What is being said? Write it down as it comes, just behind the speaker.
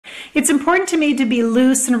It's important to me to be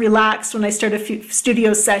loose and relaxed when I start a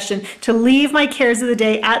studio session, to leave my cares of the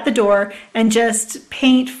day at the door and just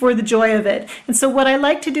paint for the joy of it. And so what I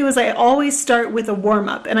like to do is I always start with a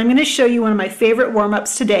warm-up, and I'm going to show you one of my favorite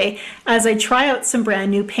warm-ups today as I try out some brand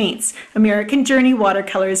new paints, American Journey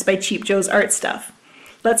Watercolors by Cheap Joe's Art Stuff.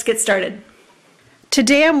 Let's get started.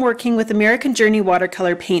 Today I'm working with American Journey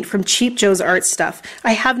watercolor paint from Cheap Joe's Art Stuff.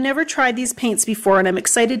 I have never tried these paints before and I'm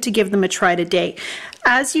excited to give them a try today.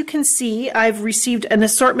 As you can see, I've received an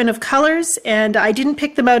assortment of colors and I didn't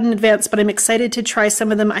pick them out in advance, but I'm excited to try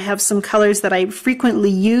some of them. I have some colors that I frequently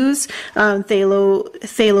use,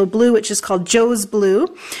 phthalo blue, which is called Joe's Blue,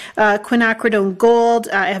 quinacridone gold.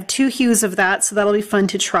 I have 2 hues of that, so that'll be fun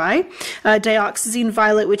to try. Dioxazine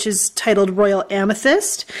violet, which is titled Royal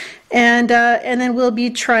Amethyst. And then we'll be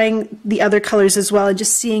trying the other colors as well and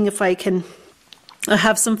just seeing if I can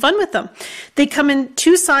have some fun with them. They come in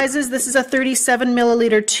 2 sizes. This is a 37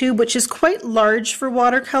 milliliter tube, which is quite large for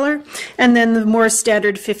watercolor, and then the more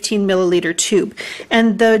standard 15 milliliter tube.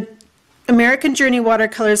 And the American Journey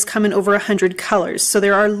watercolors come in over 100 colors, so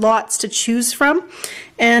there are lots to choose from.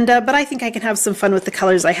 And but I think I can have some fun with the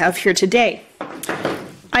colors I have here today.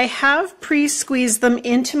 I have pre-squeezed them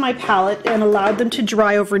into my palette and allowed them to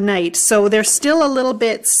dry overnight, so they're still a little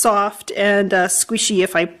bit soft and squishy.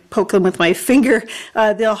 If I poke them with my finger,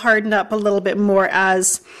 they'll harden up a little bit more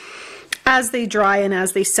as they dry and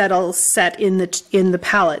as they set in the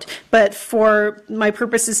palette. But for my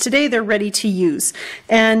purposes today, they're ready to use.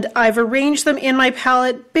 And I've arranged them in my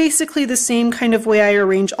palette basically the same kind of way I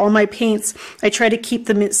arrange all my paints. I try to keep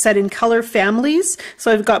them set in color families.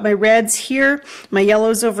 So I've got my reds here, my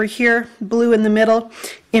yellows over here, blue in the middle.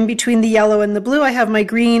 In between the yellow and the blue, I have my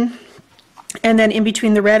green. And then in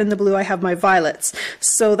between the red and the blue, I have my violets.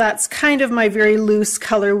 So that's kind of my very loose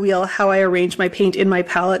color wheel, how I arrange my paint in my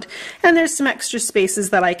palette. And there's some extra spaces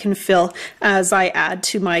that I can fill as I add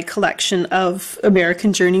to my collection of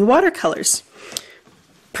American Journey watercolors.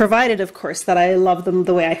 Provided, of course, that I love them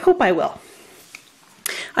the way I hope I will.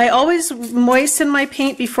 I always moisten my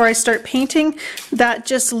paint before I start painting. That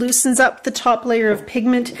just loosens up the top layer of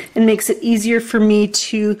pigment and makes it easier for me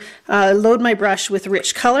to load my brush with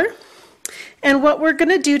rich color. And what we're going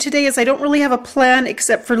to do today is I don't really have a plan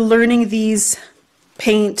except for learning these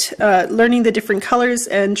learning the different colors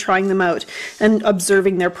and trying them out and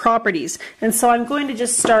observing their properties. And so I'm going to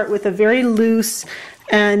just start with a very loose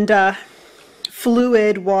and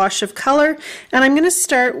fluid wash of color. And I'm going to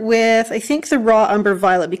start with, I think, the raw umber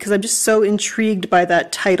violet because I'm just so intrigued by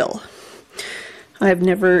that title. I've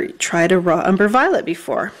never tried a raw umber violet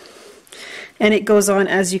before. And it goes on,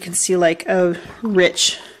 as you can see, like a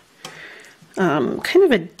rich kind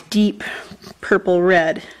of a deep purple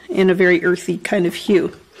red in a very earthy kind of hue.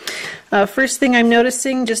 First thing I'm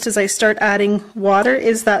noticing just as I start adding water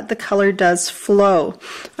is that the color does flow.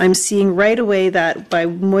 I'm seeing right away that by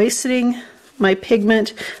moistening my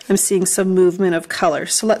pigment, I'm seeing some movement of color.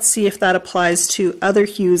 So let's see if that applies to other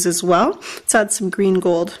hues as well. Let's add some green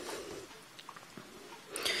gold.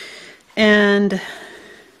 And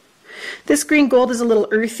this green gold is a little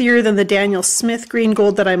earthier than the Daniel Smith green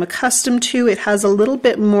gold that I'm accustomed to. It has a little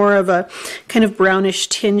bit more of a kind of brownish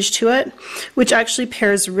tinge to it, which actually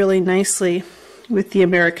pairs really nicely with the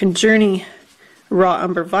American Journey raw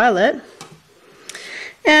umber violet.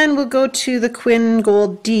 And we'll go to the Quin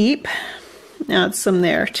Gold Deep. Add some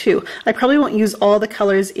there too. I probably won't use all the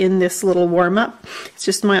colors in this little warm-up. It's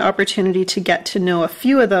just my opportunity to get to know a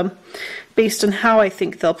few of them based on how I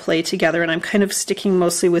think they'll play together, and I'm kind of sticking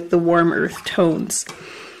mostly with the warm earth tones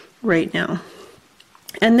right now.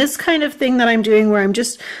 And this kind of thing that I'm doing where I'm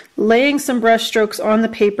just laying some brush strokes on the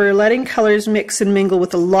paper, letting colors mix and mingle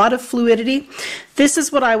with a lot of fluidity, this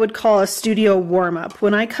is what I would call a studio warm-up.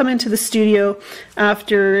 When I come into the studio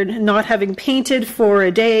after not having painted for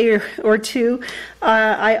a day or two,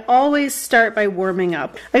 I always start by warming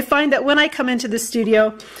up. I find that when I come into the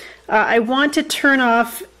studio, I want to turn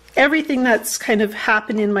off everything that's kind of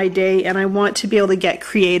happened in my day and I want to be able to get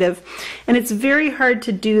creative. And it's very hard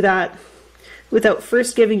to do that without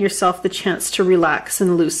first giving yourself the chance to relax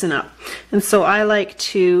and loosen up. And so I like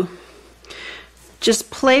to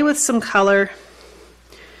just play with some color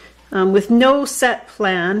with no set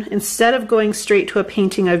plan. Instead of going straight to a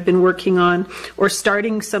painting I've been working on or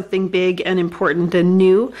starting something big and important and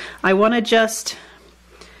new, I want to just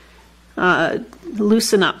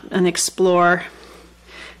loosen up and explore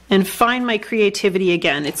and find my creativity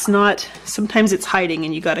again. It's not, sometimes it's hiding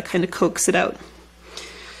and you got to kind of coax it out.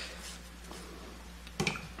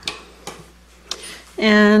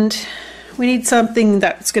 And we need something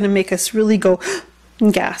that's going to make us really go,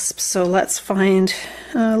 gasp. So let's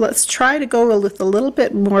try to go with a little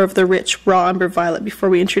bit more of the rich raw umber violet before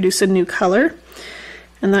we introduce a new color.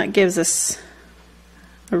 And that gives us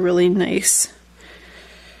a really nice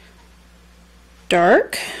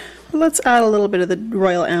dark. Let's add a little bit of the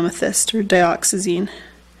royal amethyst or dioxazine.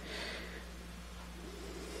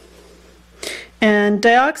 And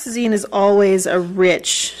dioxazine is always a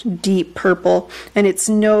rich, deep purple, and it's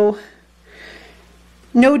no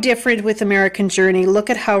different with American Journey. Look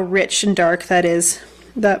at how rich and dark that is,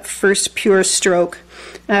 that first pure stroke.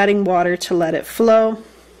 Adding water to let it flow.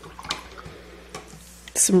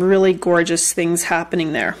 Some really gorgeous things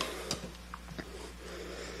happening there.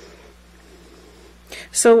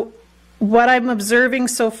 So what I'm observing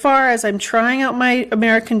so far as I'm trying out my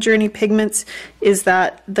American Journey pigments is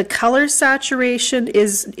that the color saturation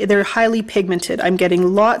they're highly pigmented. I'm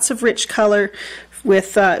getting lots of rich color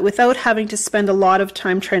without having to spend a lot of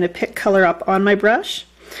time trying to pick color up on my brush.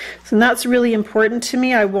 So that's really important to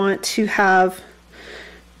me. I want to have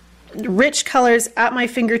rich colors at my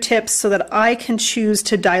fingertips so that I can choose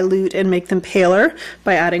to dilute and make them paler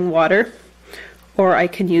by adding water. Or I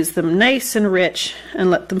can use them nice and rich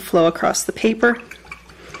and let them flow across the paper.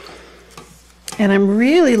 And I'm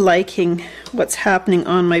really liking what's happening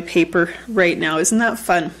on my paper right now. Isn't that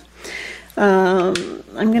fun? I'm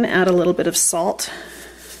going to add a little bit of salt.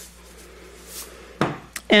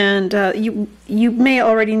 And you may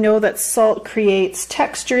already know that salt creates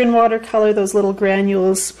texture in watercolor. Those little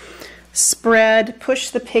granules spread, push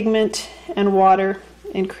the pigment and water,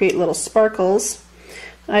 and create little sparkles.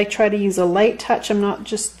 I try to use a light touch. I'm not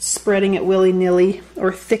just spreading it willy-nilly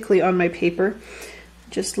or thickly on my paper.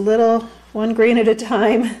 Just little, one grain at a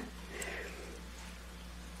time.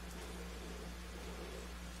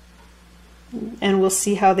 And we'll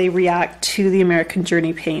see how they react to the American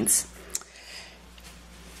Journey paints.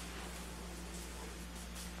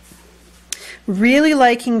 Really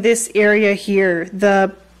liking this area here.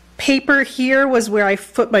 The paper here was where I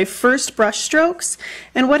put my first brush strokes,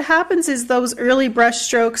 and what happens is those early brush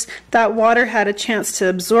strokes, that water had a chance to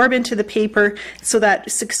absorb into the paper, so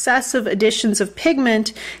that successive additions of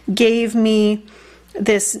pigment gave me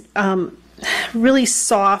this really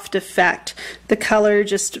soft effect. The color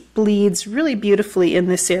just bleeds really beautifully in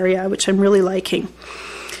this area, which I'm really liking.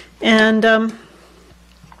 And a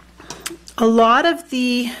lot of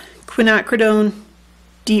the quinacridone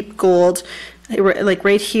deep gold, like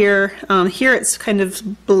right here, here it's kind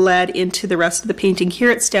of bled into the rest of the painting. Here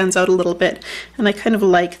it stands out a little bit, and I kind of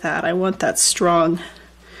like that. I want that strong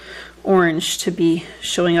orange to be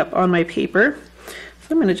showing up on my paper. So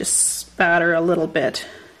I'm going to just spatter a little bit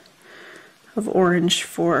of orange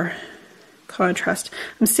for contrast.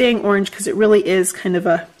 I'm saying orange because it really is kind of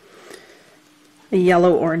a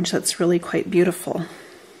yellow orange that's really quite beautiful.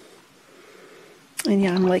 And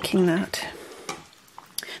yeah, I'm liking that.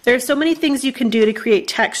 There are so many things you can do to create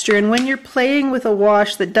texture, and when you're playing with a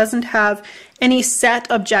wash that doesn't have any set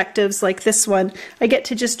objectives like this one, I get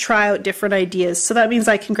to just try out different ideas. So that means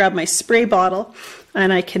I can grab my spray bottle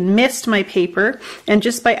and I can mist my paper, and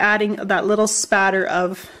just by adding that little spatter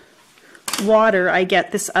of water I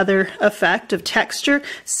get this other effect of texture,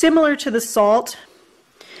 similar to the salt,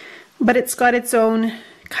 but it's got its own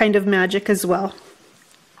kind of magic as well.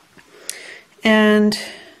 And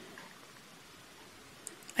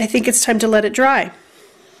I think it's time to let it dry.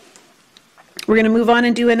 We're going to move on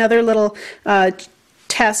and do another little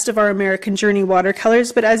test of our American Journey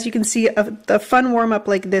watercolors, but as you can see, a fun warm-up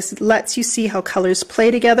like this lets you see how colors play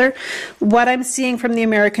together. What I'm seeing from the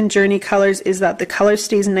American Journey colors is that the color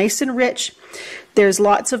stays nice and rich. There's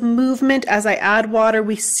lots of movement. As I add water,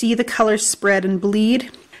 we see the colors spread and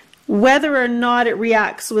bleed. Whether or not it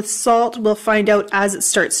reacts with salt, we'll find out as it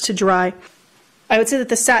starts to dry. I would say that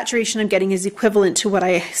the saturation I'm getting is equivalent to what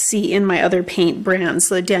I see in my other paint brands,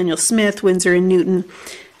 the Daniel Smith, Winsor & Newton,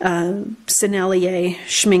 Sennelier,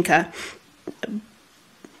 Schminke.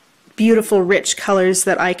 Beautiful, rich colors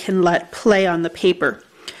that I can let play on the paper.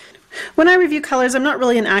 When I review colors, I'm not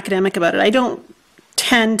really an academic about it. I don't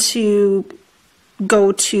tend to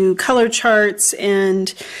go to color charts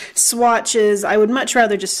and swatches. I would much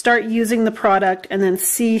rather just start using the product and then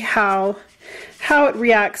see how it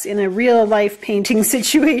reacts in a real life painting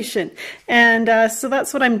situation. And so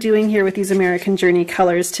that's what I'm doing here with these American Journey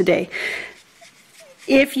colors today.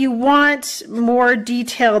 If you want more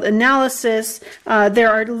detailed analysis,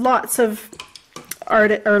 there are lots of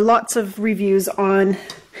reviews on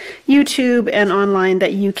YouTube and online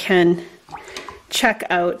that you can check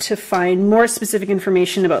out to find more specific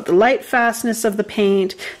information about the light fastness of the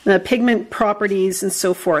paint, the pigment properties, and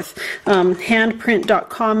so forth.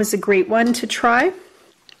 Handprint.com is a great one to try.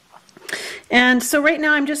 And so right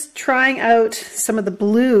now I'm just trying out some of the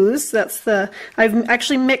blues. I've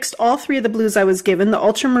actually mixed all three of the blues I was given, the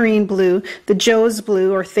ultramarine blue, the Joe's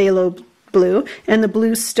blue or phthalo blue, and the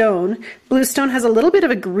blue stone. Blue stone has a little bit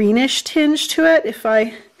of a greenish tinge to it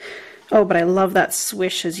but I love that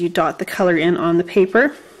swish as you dot the color in on the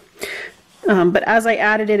paper. But as I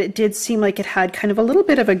added it, it did seem like it had kind of a little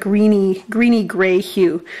bit of a greeny gray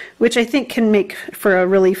hue, which I think can make for a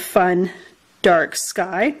really fun dark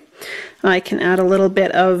sky. I can add a little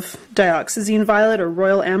bit of dioxazine violet or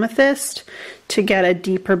royal amethyst to get a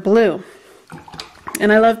deeper blue.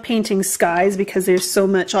 And I love painting skies because there's so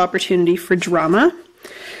much opportunity for drama.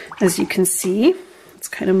 As you can see, it's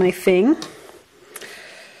kind of my thing.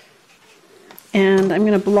 And I'm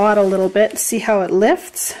going to blot a little bit, see how it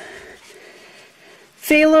lifts.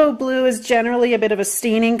 Phthalo blue is generally a bit of a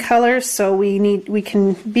staining color, so we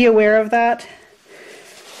can be aware of that.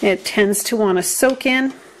 It tends to want to soak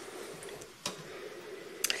in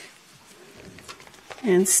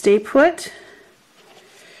and stay put.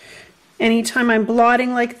 Anytime I'm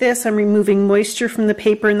blotting like this, I'm removing moisture from the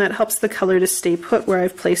paper, and that helps the color to stay put where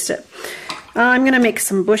I've placed it. I'm going to make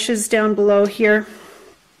some bushes down below here.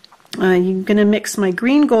 I'm going to mix my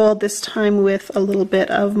green gold this time with a little bit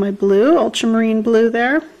of my blue, ultramarine blue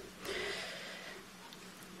there.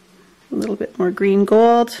 A little bit more green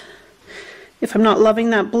gold. If I'm not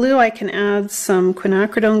loving that blue, I can add some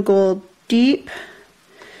quinacridone gold deep,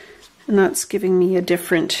 and that's giving me a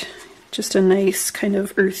different, just a nice kind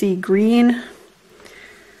of earthy green.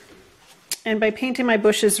 And by painting my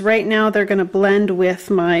bushes right now, they're going to blend with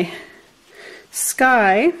my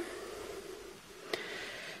sky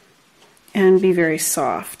and be very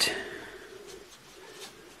soft.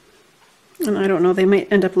 And I don't know, they might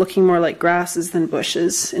end up looking more like grasses than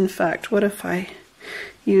bushes. In fact, what if I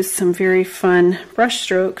use some very fun brush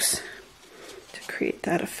strokes to create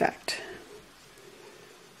that effect?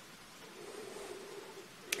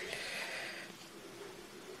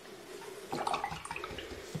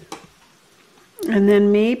 And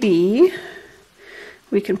then maybe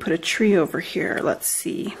we can put a tree over here. Let's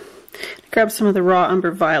see. Grab some of the raw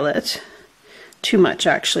umber violet. Too much,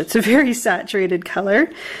 actually. It's a very saturated color.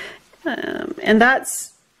 And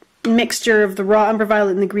that's mixture of the raw umber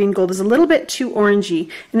violet and the green gold is a little bit too orangey.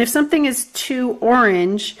 And if something is too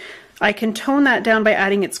orange, I can tone that down by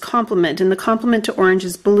adding its complement. And the complement to orange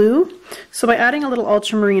is blue. So by adding a little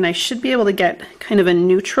ultramarine, I should be able to get kind of a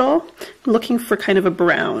neutral. I'm looking for kind of a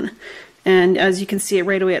brown. And as you can see it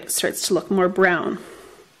right away, it starts to look more brown.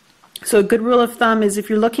 So a good rule of thumb is if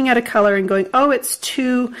you're looking at a color and going, oh, it's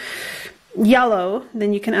too yellow,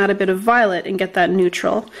 then you can add a bit of violet and get that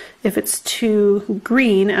neutral. If it's too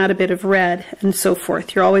green, add a bit of red, and so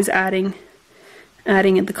forth. You're always adding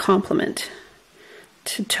in the complement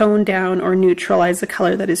to tone down or neutralize a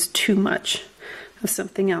color that is too much of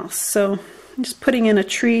something else. So I'm just putting in a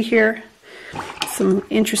tree here, some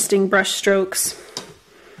interesting brush strokes.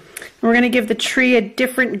 We're going to give the tree a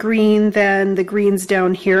different green than the greens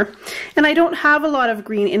down here. And I don't have a lot of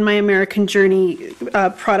green in my American Journey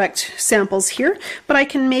product samples here, but I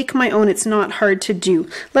can make my own. It's not hard to do.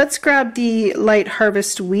 Let's grab the Light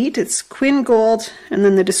Harvest Wheat. It's Quin Gold, and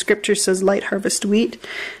then the descriptor says Light Harvest Wheat.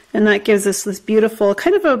 And that gives us this beautiful,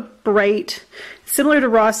 kind of a bright, similar to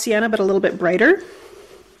raw sienna, but a little bit brighter.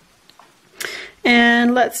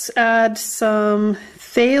 And let's add some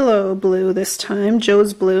phthalo blue this time,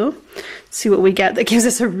 Joe's blue. See what we get. That gives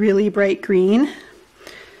us a really bright green.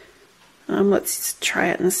 Let's try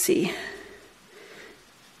it and see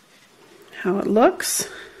how it looks.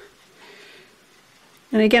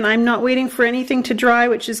 And again, I'm not waiting for anything to dry,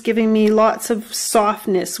 which is giving me lots of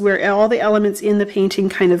softness where all the elements in the painting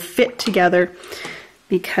kind of fit together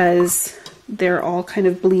because they're all kind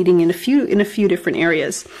of bleeding in a few different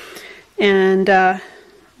areas. And I'm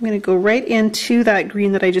going to go right into that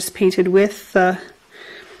green that I just painted with the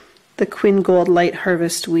Quin Gold Light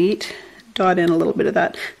Harvest Wheat. Dot in a little bit of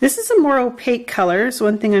that. This is a more opaque color, is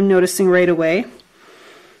one thing I'm noticing right away.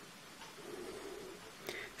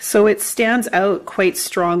 So it stands out quite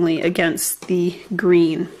strongly against the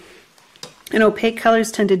green. And opaque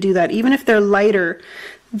colors tend to do that, even if they're lighter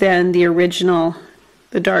than the original,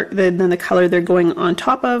 than the color they're going on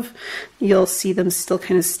top of, you'll see them still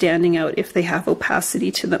kind of standing out if they have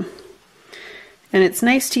opacity to them. And it's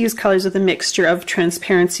nice to use colors with a mixture of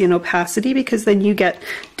transparency and opacity because then you get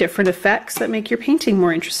different effects that make your painting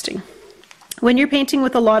more interesting. When you're painting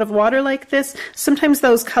with a lot of water like this, sometimes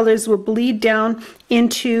those colors will bleed down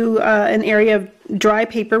into an area of dry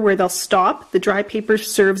paper where they'll stop. The dry paper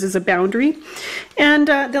serves as a boundary, and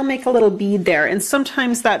they'll make a little bead there. And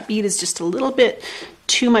sometimes that bead is just a little bit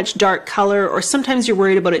too much dark color, or sometimes you're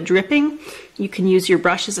worried about it dripping. You can use your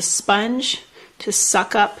brush as a sponge to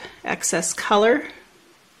suck up excess color.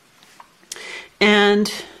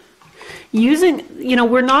 And using, you know,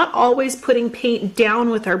 we're not always putting paint down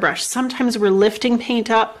with our brush. Sometimes we're lifting paint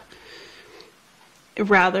up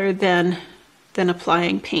rather than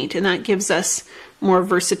applying paint, and that gives us more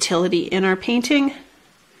versatility in our painting.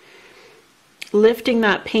 Lifting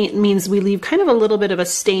that paint means we leave kind of a little bit of a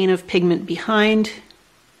stain of pigment behind.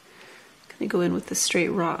 I'm going to go in with the straight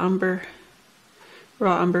raw umber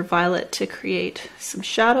violet to create some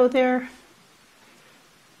shadow there.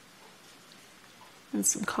 And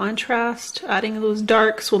some contrast. Adding those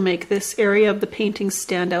darks will make this area of the painting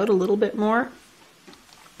stand out a little bit more.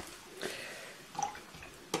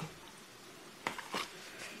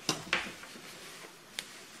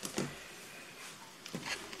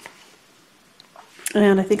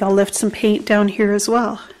 And I think I'll lift some paint down here as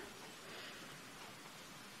well.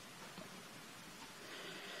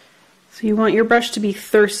 So you want your brush to be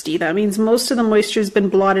thirsty. That means most of the moisture has been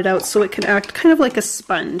blotted out so it can act kind of like a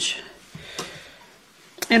sponge.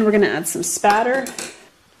 And we're going to add some spatter,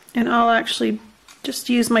 and I'll actually just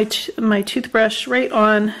use my toothbrush right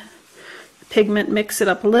on the pigment, mix it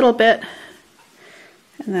up a little bit,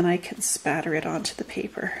 and then I can spatter it onto the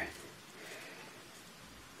paper.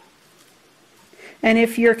 And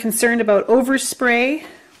if you're concerned about overspray,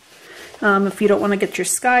 if you don't want to get your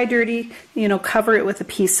sky dirty, you know, cover it with a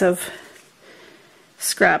piece of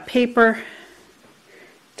scrap paper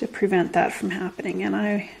to prevent that from happening. And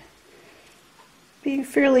I be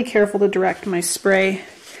fairly careful to direct my spray.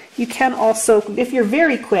 You can also, if you're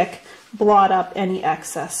very quick, blot up any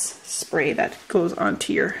excess spray that goes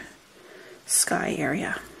onto your sky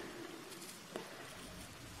area.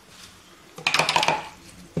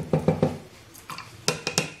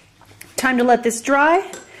 Time to let this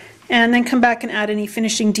dry and then come back and add any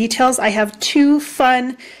finishing details. I have two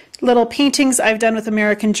fun little paintings I've done with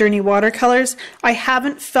American Journey watercolors. I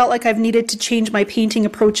haven't felt like I've needed to change my painting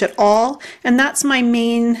approach at all, and that's my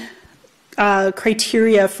main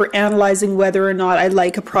criteria for analyzing whether or not I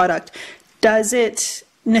like a product. Does it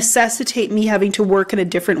necessitate me having to work in a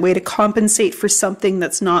different way to compensate for something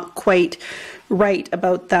that's not quite right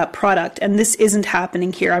about that product? And this isn't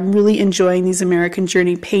happening here. I'm really enjoying these American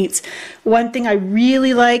Journey paints. One thing I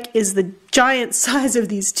really like is the giant size of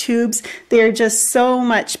these tubes. They are just so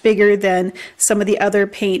much bigger than some of the other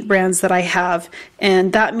paint brands that I have,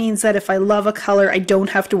 and that means that if I love a color, I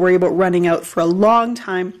don't have to worry about running out for a long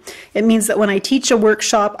time. It means that when I teach a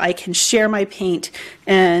workshop, I can share my paint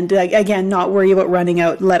and again, not worry about running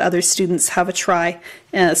out and let other students have a try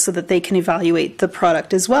so that they can evaluate the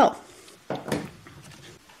product as well.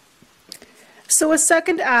 So a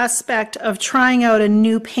second aspect of trying out a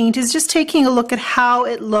new paint is just taking a look at how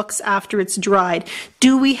it looks after it's dried.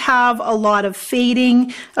 Do we have a lot of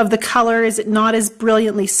fading of the color? Is it not as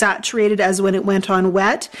brilliantly saturated as when it went on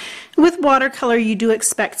wet? With watercolor, you do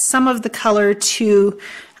expect some of the color to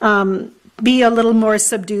be a little more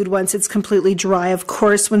subdued once it's completely dry. Of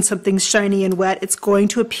course, when something's shiny and wet, it's going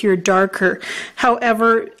to appear darker.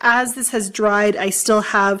 However, as this has dried, I still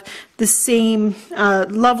have the same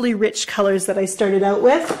lovely rich colors that I started out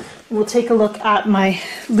with. We'll take a look at my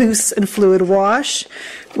loose and fluid wash,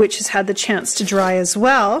 which has had the chance to dry as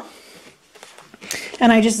well.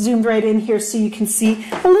 And I just zoomed right in here so you can see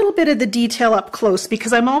a little bit of the detail up close,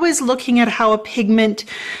 because I'm always looking at how a pigment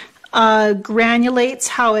granulates,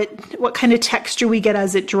 what kind of texture we get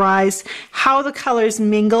as it dries, how the colors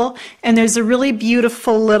mingle, and there's a really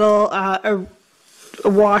beautiful little a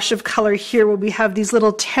wash of color here where we have these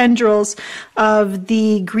little tendrils of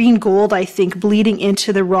the green gold, I think, bleeding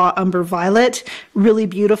into the raw umber violet. Really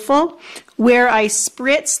beautiful. Where I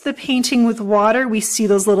spritz the painting with water, we see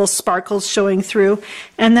those little sparkles showing through.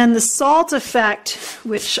 And then the salt effect,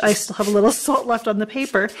 which I still have a little salt left on the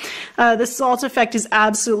paper, the salt effect is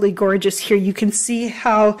absolutely gorgeous here. You can see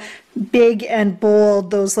how big and bold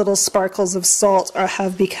those little sparkles of salt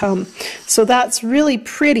have become. So that's really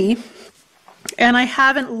pretty. And I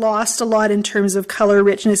haven't lost a lot in terms of color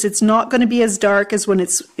richness. It's not going to be as dark as when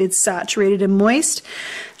it's saturated and moist.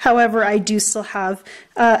 However, I do still have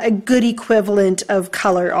a good equivalent of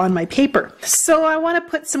color on my paper. So I want to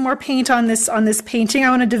put some more paint on this painting.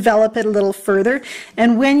 I want to develop it a little further.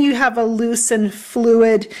 And when you have a loose and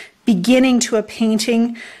fluid beginning to a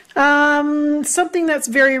painting, something that's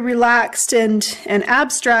very relaxed and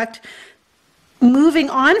abstract, moving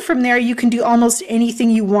on from there, you can do almost anything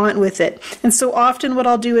you want with it. And so often what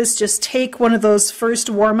I'll do is just take one of those first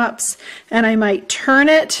warm-ups and I might turn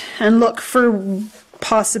it and look for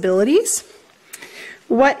possibilities.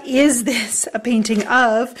 What is this a painting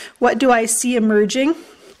of? What do I see emerging?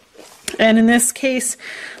 And in this case,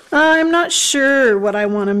 I'm not sure what I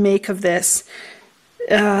want to make of this.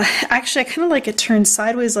 Actually, I kind of like it turned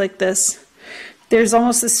sideways like this. There's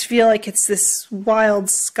almost this feel like it's this wild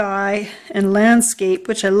sky and landscape,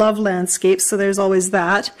 which I love landscapes, so there's always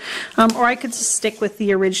that. Or I could just stick with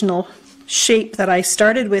the original shape that I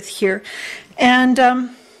started with here. And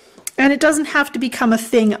it doesn't have to become a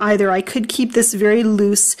thing either. I could keep this very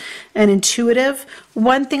loose and intuitive.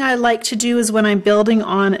 One thing I like to do is when I'm building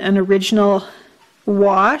on an original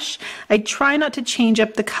wash, I try not to change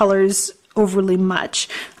up the colors overly much.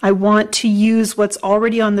 I want to use what's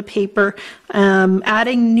already on the paper.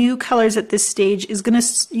 Adding new colors at this stage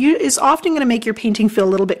is often going to make your painting feel a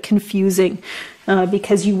little bit confusing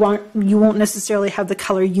because you won't necessarily have the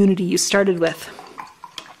color unity you started with.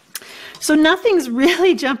 So nothing's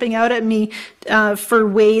really jumping out at me for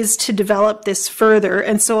ways to develop this further,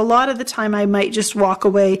 and so a lot of the time I might just walk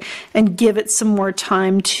away and give it some more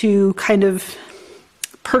time to kind of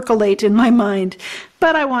percolate in my mind.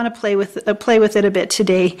 But I want to play with it a bit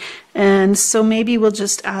today, and so maybe we'll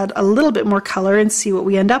just add a little bit more color and see what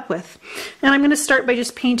we end up with. And I'm going to start by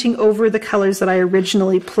just painting over the colors that I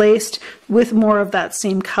originally placed with more of that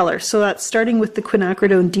same color. So that's starting with the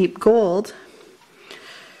quinacridone deep gold.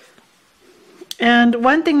 And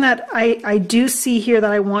one thing that I do see here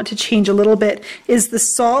that I want to change a little bit is the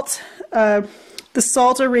salt. The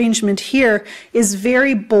salt arrangement here is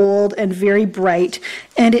very bold and very bright,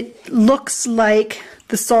 and it looks like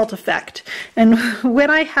the salt effect. And when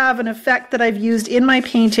I have an effect that I've used in my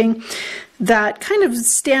painting that kind of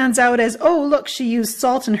stands out as, oh, look, she used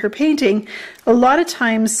salt in her painting, a lot of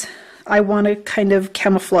times I want to kind of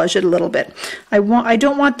camouflage it a little bit. I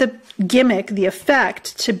don't want the gimmick, the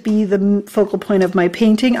effect, to be the focal point of my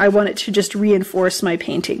painting. I want it to just reinforce my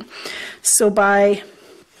painting. So by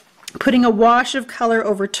putting a wash of color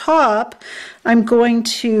over top, I'm going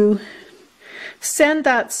to send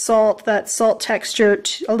that salt texture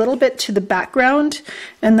a little bit to the background,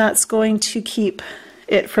 and that's going to keep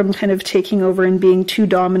it from kind of taking over and being too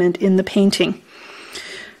dominant in the painting.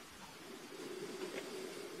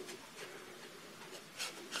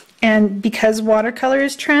 And because watercolor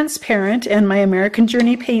is transparent, and my American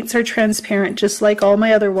Journey paints are transparent just like all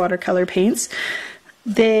my other watercolor paints,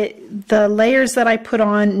 the layers that I put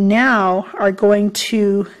on now are going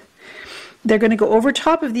to go over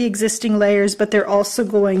top of the existing layers, but they're also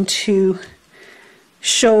going to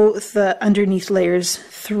show the underneath layers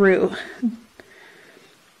through.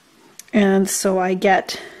 And so I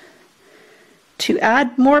get to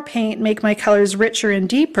add more paint, make my colors richer and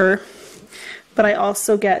deeper, but I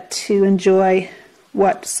also get to enjoy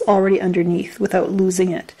what's already underneath without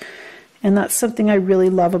losing it. And that's something I really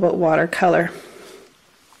love about watercolor.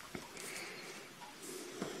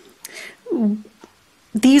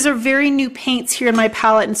 These are very new paints here in my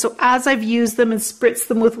palette, and so as I've used them and spritzed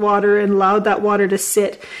them with water and allowed that water to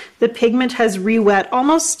sit, the pigment has re-wet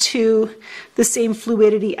almost to the same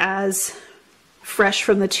fluidity as fresh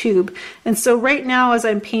from the tube. And so right now, as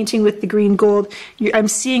I'm painting with the green gold, I'm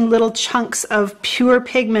seeing little chunks of pure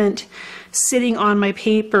pigment sitting on my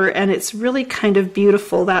paper, and it's really kind of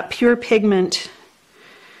beautiful. That pure pigment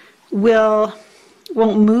won't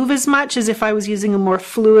move as much as if I was using a more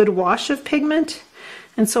fluid wash of pigment.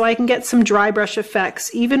 And so I can get some dry brush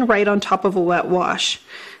effects even right on top of a wet wash,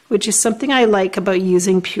 which is something I like about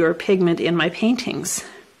using pure pigment in my paintings.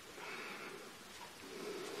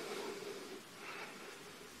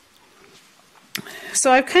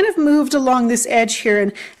 So I've kind of moved along this edge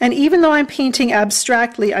here, and even though I'm painting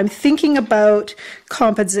abstractly, I'm thinking about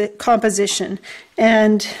composition.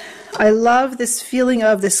 And I love this feeling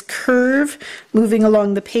of this curve moving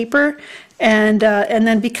along the paper. And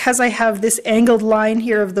then because I have this angled line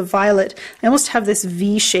here of the violet, I almost have this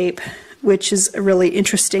V shape, which is really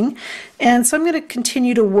interesting. And so I'm going to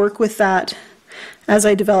continue to work with that as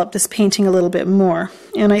I develop this painting a little bit more.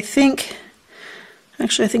 And I think I'm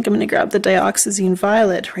going to grab the dioxazine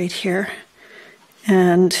violet right here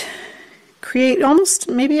and create almost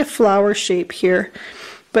maybe a flower shape here,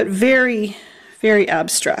 but very, very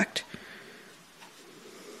abstract.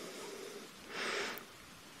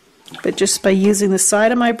 But just by using the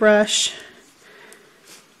side of my brush,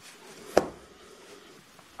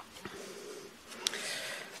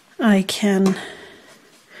 I can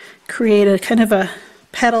create a kind of a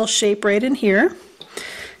petal shape right in here.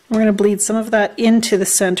 We're going to bleed some of that into the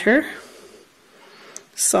center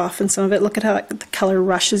soften some of it. Look at how the color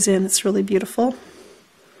rushes in. It's really beautiful.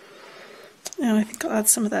 And I think I'll add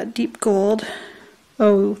some of that deep gold.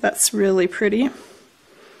 Oh, that's really pretty.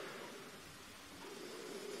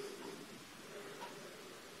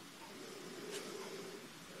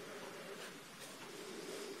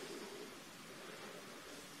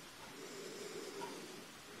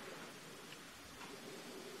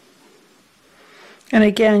 And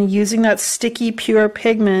again, using that sticky pure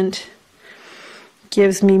pigment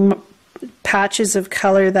gives me patches of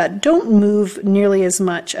color that don't move nearly as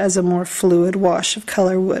much as a more fluid wash of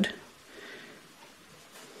color would.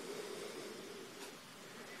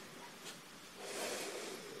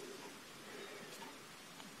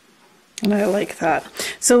 And I like that.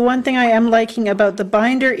 So one thing I am liking about the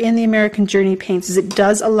binder in the American Journey paints is it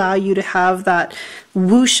does allow you to have that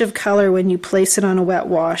whoosh of color when you place it on a wet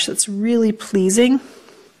wash. That's really pleasing,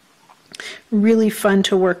 really fun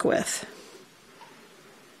to work with.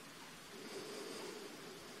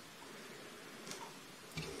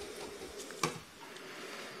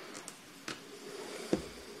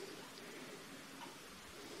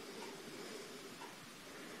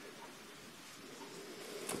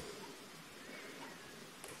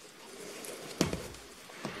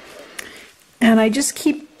 And I just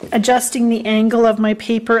keep adjusting the angle of my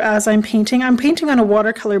paper as I'm painting. I'm painting on a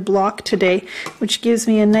watercolor block today, which gives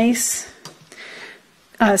me a nice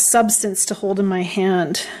substance to hold in my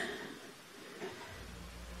hand.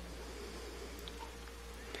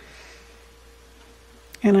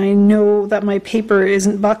 And I know that my paper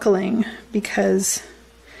isn't buckling because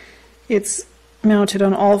it's mounted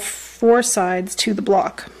on all four sides to the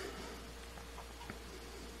block.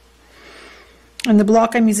 And the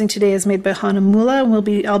block I'm using today is made by Hanamula,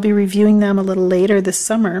 and I'll be reviewing them a little later this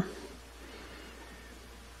summer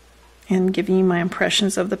and giving you my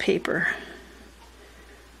impressions of the paper.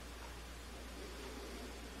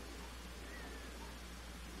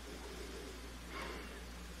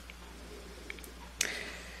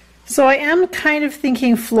 So I am kind of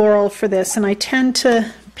thinking floral for this, and I tend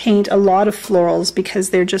to paint a lot of florals because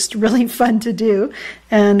they're just really fun to do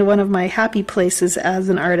and one of my happy places as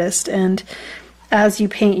an artist. And as you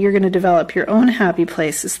paint, you're going to develop your own happy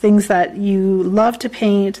places, things that you love to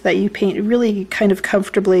paint, that you paint really kind of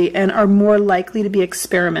comfortably and are more likely to be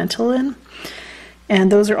experimental in.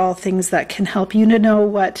 And those are all things that can help you to know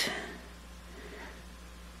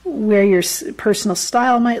where your personal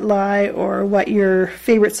style might lie or what your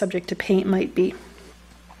favorite subject to paint might be.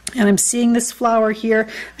 And I'm seeing this flower here.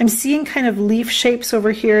 I'm seeing kind of leaf shapes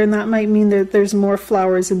over here, and that might mean that there's more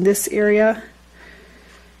flowers in this area.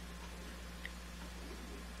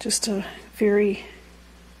 Just a very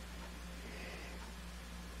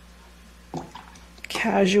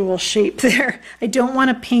casual shape there. I don't want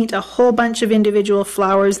to paint a whole bunch of individual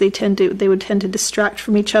flowers. They would tend to distract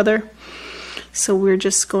from each other. So we're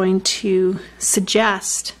just going to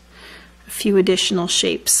suggest a few additional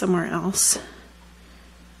shapes somewhere else.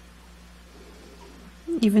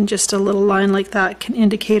 Even just a little line like that can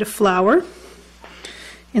indicate a flower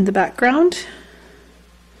in the background.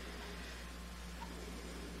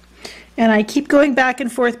 And I keep going back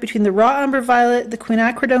and forth between the raw umber violet, the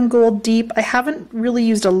quinacridone gold deep. I haven't really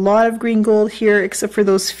used a lot of green gold here except for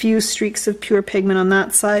those few streaks of pure pigment on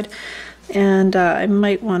that side. And I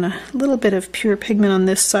might want a little bit of pure pigment on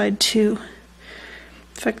this side too.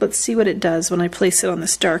 In fact, let's see what it does when I place it on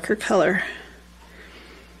this darker color.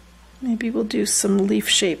 Maybe we'll do some leaf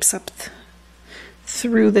shapes up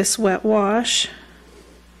through this wet wash.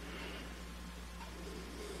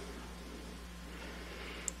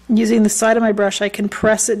 Using the side of my brush, I can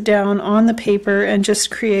press it down on the paper and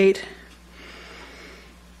just create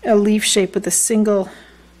a leaf shape with a single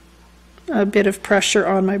bit of pressure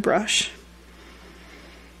on my brush.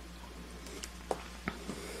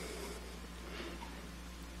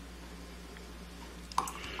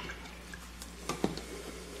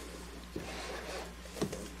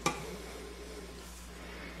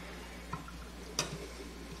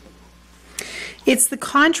 It's the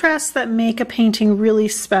contrasts that make a painting really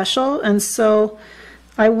special, and so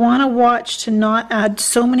I want to watch to not add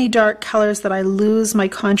so many dark colors that I lose my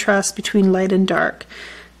contrast between light and dark.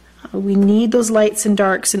 We need those lights and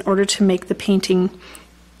darks in order to make the painting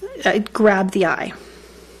grab the eye.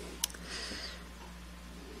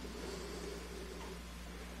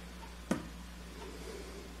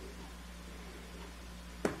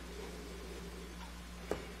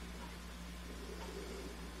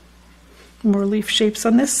 More leaf shapes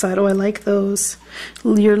on this side. Oh, I like those.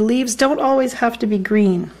 Your leaves don't always have to be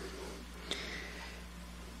green.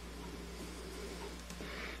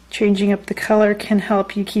 Changing up the color can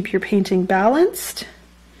help you keep your painting balanced.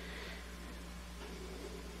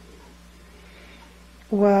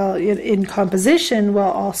 while in composition,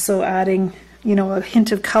 while also adding, you know, a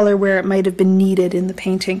hint of color where it might have been needed in the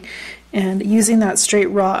painting. And using that straight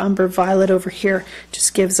raw umber violet over here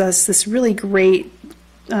just gives us this really great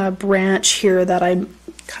branch here that I'm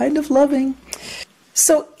kind of loving.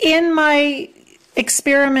 So in my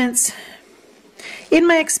experiments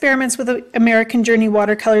with American Journey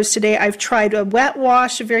watercolors today, I've tried a wet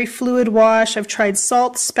wash, a very fluid wash. I've tried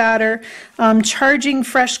salt spatter, charging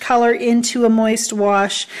fresh color into a moist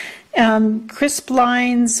wash, crisp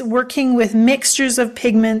lines, working with mixtures of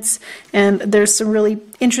pigments, and there's some really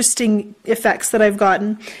interesting effects that I've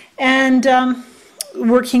gotten, and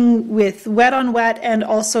working with wet on wet and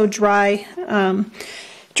also dry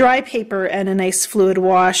paper and a nice fluid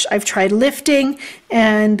wash. I've tried lifting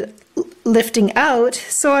and lifting out,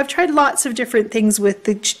 so I've tried lots of different things with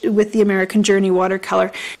the American Journey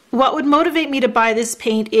watercolor. What would motivate me to buy this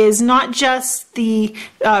paint is not just the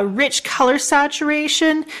rich color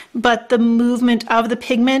saturation, but the movement of the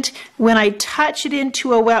pigment. When I touch it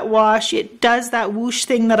into a wet wash, it does that whoosh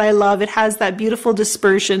thing that I love. It has that beautiful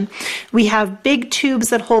dispersion. We have big tubes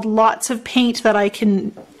that hold lots of paint that I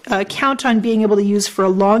can count on being able to use for a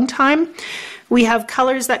long time. We have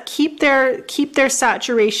colors that keep their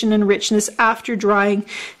saturation and richness after drying.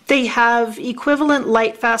 They have equivalent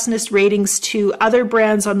light fastness ratings to other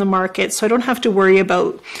brands on the market, so I don't have to worry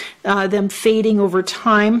about them fading over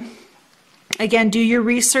time. Again, do your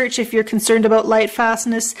research if you're concerned about light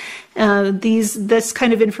fastness. This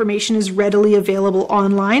kind of information is readily available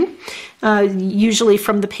online, usually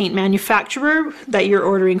from the paint manufacturer that you're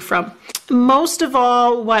ordering from. Most of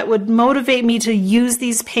all, what would motivate me to use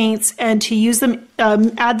these paints and to use them,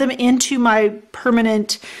 add them into my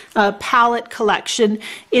permanent palette collection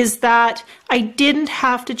is that I didn't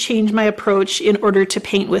have to change my approach in order to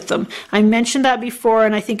paint with them. I mentioned that before,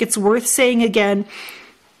 and I think it's worth saying again.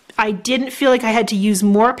 I didn't feel like I had to use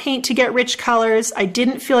more paint to get rich colors. I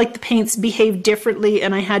didn't feel like the paints behaved differently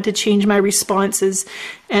and I had to change my responses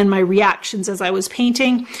and my reactions as I was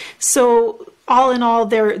painting. So all in all,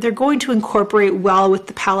 they're going to incorporate well with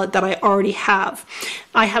the palette that I already have.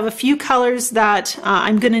 I have a few colors that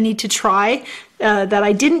I'm going to need to try that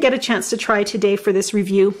I didn't get a chance to try today for this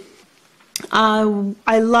review.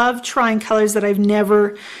 I love trying colors that I've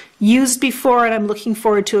never used before, and I'm looking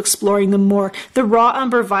forward to exploring them more. The raw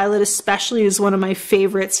umber violet especially is one of my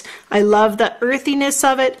favorites. I love the earthiness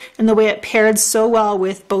of it and the way it paired so well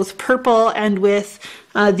with both purple and with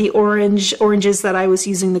the oranges that I was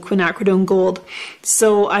using, the quinacridone gold.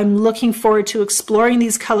 So I'm looking forward to exploring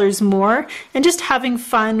these colors more and just having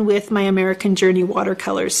fun with my American Journey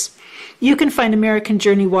watercolors. You can find American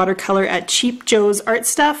Journey watercolor at Cheap Joe's Art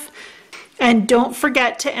Stuff. And don't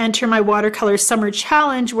forget to enter my watercolor summer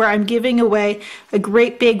challenge, where I'm giving away a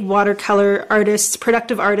great big watercolor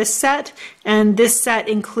productive artist set. And this set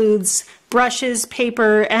includes brushes,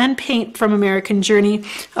 paper, and paint from American Journey,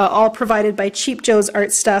 all provided by Cheap Joe's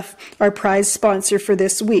Art Stuff, our prize sponsor for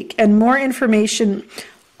this week. And more information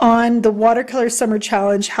on the Watercolor Summer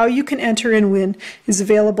Challenge, how you can enter and win, is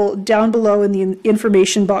available down below in the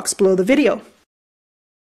information box below the video.